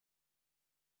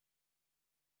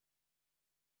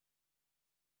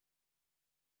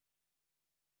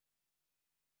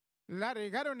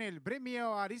Largaron el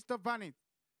premio Aristofanes.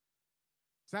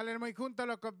 Salen muy juntos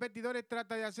los competidores,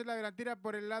 trata de hacer la delantera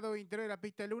por el lado interior de la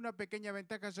pista el 1, pequeña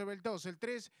ventaja sobre el 2, el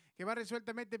 3 que va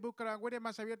resueltamente, busca la vanguardia,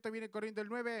 más abierto viene corriendo el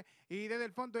 9 y desde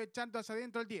el fondo echando hacia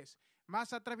adentro el 10.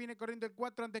 Más atrás viene corriendo el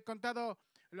 4, han descontado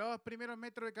los primeros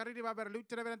metros de carrera y va a haber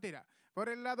lucha de la delantera. Por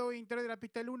el lado interior de la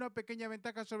pista el 1, pequeña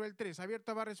ventaja sobre el 3,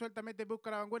 abierto va resueltamente,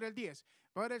 busca la vanguardia el 10.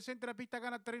 Por el centro de la pista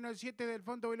gana terreno el 7, del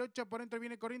fondo el 8, por dentro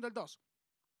viene corriendo el 2.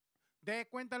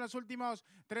 Descuentan los últimos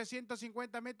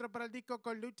 350 metros para el disco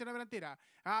con lucha en la delantera.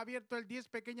 Ha abierto el 10,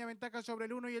 pequeña ventaja sobre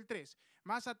el 1 y el 3.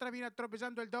 Más atrás viene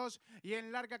atropellando el 2 y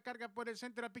en larga carga por el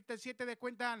centro de la pista el 7.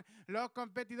 Descuentan los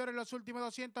competidores los últimos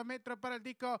 200 metros para el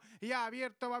disco y ha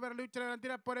abierto, va a haber lucha en la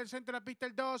delantera por el centro de la pista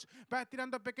el 2. Va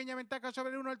estirando pequeña ventaja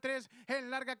sobre el 1, el 3.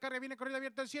 En larga carga viene corriendo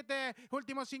abierto el 7.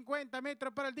 Últimos 50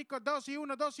 metros para el disco. 2 y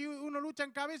 1, 2 y 1.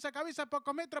 Luchan cabeza a cabeza,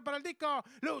 pocos metros para el disco.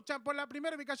 Luchan por la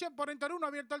primera ubicación por dentro el 1,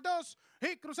 abierto el 2.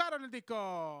 Y cruzaron el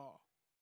disco.